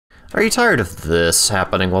Are you tired of this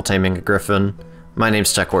happening while taming a griffin? My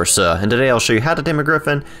name's TechOrsa, and today I'll show you how to tame a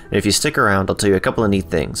griffin, and if you stick around, I'll tell you a couple of neat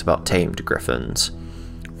things about tamed griffins.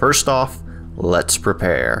 First off, let's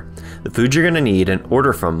prepare. The food you're going to need in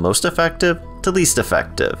order from most effective to least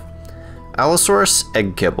effective. Allosaurus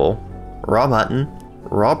Egg Kibble, raw mutton,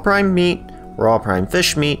 raw prime meat, raw prime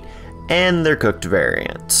fish meat, and their cooked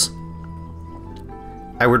variants.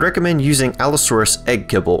 I would recommend using Allosaurus Egg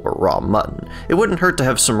Kibble or raw mutton. It wouldn't hurt to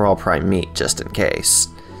have some raw prime meat just in case.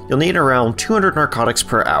 You'll need around 200 narcotics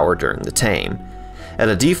per hour during the tame. At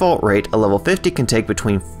a default rate, a level 50 can take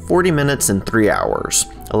between 40 minutes and 3 hours.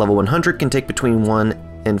 A level 100 can take between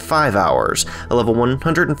 1 and 5 hours. A level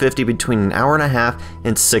 150 between an hour and a half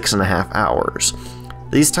and 6.5 hours.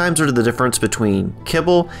 These times are the difference between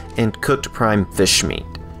kibble and cooked prime fish meat.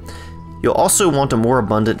 You'll also want a more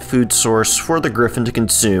abundant food source for the griffin to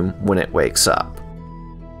consume when it wakes up.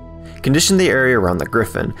 Condition the area around the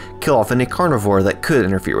griffin. Kill off any carnivore that could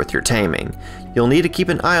interfere with your taming. You'll need to keep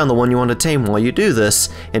an eye on the one you want to tame while you do this,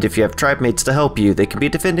 and if you have tribe mates to help you, they can be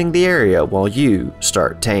defending the area while you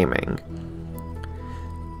start taming.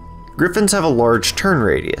 Griffins have a large turn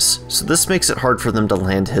radius, so this makes it hard for them to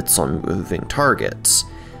land hits on moving targets.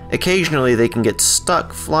 Occasionally they can get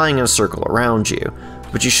stuck flying in a circle around you,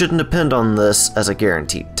 but you shouldn't depend on this as a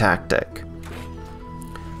guaranteed tactic.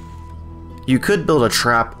 You could build a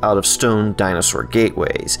trap out of stone dinosaur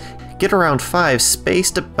gateways. Get around 5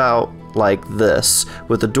 spaced about like this,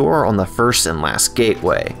 with a door on the first and last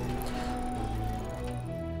gateway.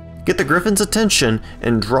 Get the griffin's attention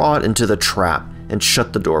and draw it into the trap and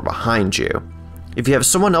shut the door behind you. If you have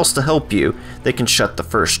someone else to help you, they can shut the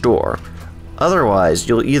first door. Otherwise,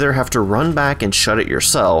 you'll either have to run back and shut it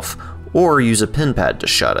yourself, or use a pin pad to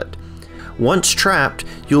shut it. Once trapped,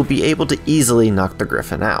 you'll be able to easily knock the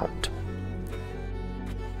griffin out.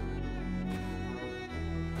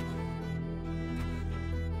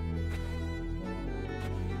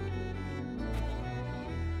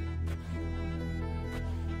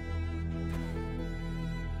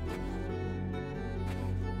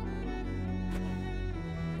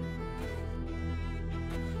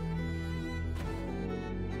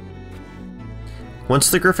 Once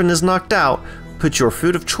the griffin is knocked out, put your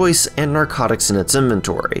food of choice and narcotics in its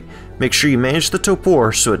inventory. Make sure you manage the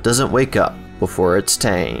torpor so it doesn't wake up before it's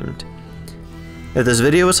tamed. If this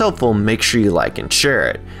video was helpful, make sure you like and share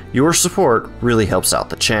it. Your support really helps out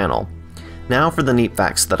the channel. Now for the neat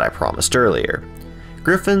facts that I promised earlier.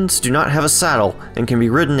 Griffins do not have a saddle and can be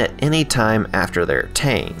ridden at any time after they're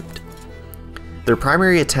tamed. Their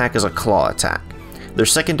primary attack is a claw attack. Their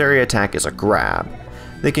secondary attack is a grab.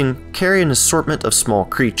 They can carry an assortment of small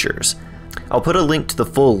creatures. I'll put a link to the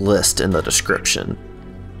full list in the description.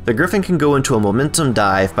 The griffin can go into a momentum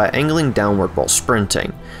dive by angling downward while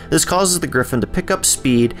sprinting. This causes the griffin to pick up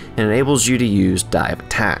speed and enables you to use dive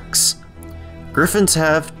attacks. Griffins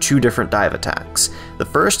have 2 different dive attacks. The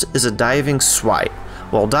first is a diving swipe.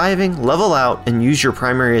 While diving, level out and use your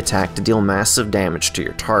primary attack to deal massive damage to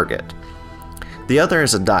your target. The other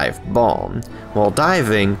is a dive bomb. While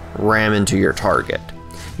diving, ram into your target.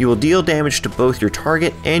 You will deal damage to both your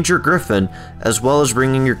target and your griffin, as well as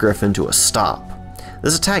bringing your griffin to a stop.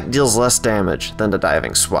 This attack deals less damage than the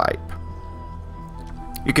diving swipe.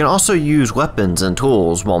 You can also use weapons and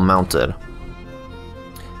tools while mounted.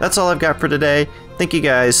 That's all I've got for today. Thank you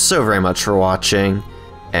guys so very much for watching,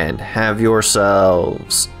 and have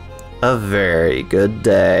yourselves a very good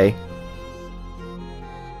day.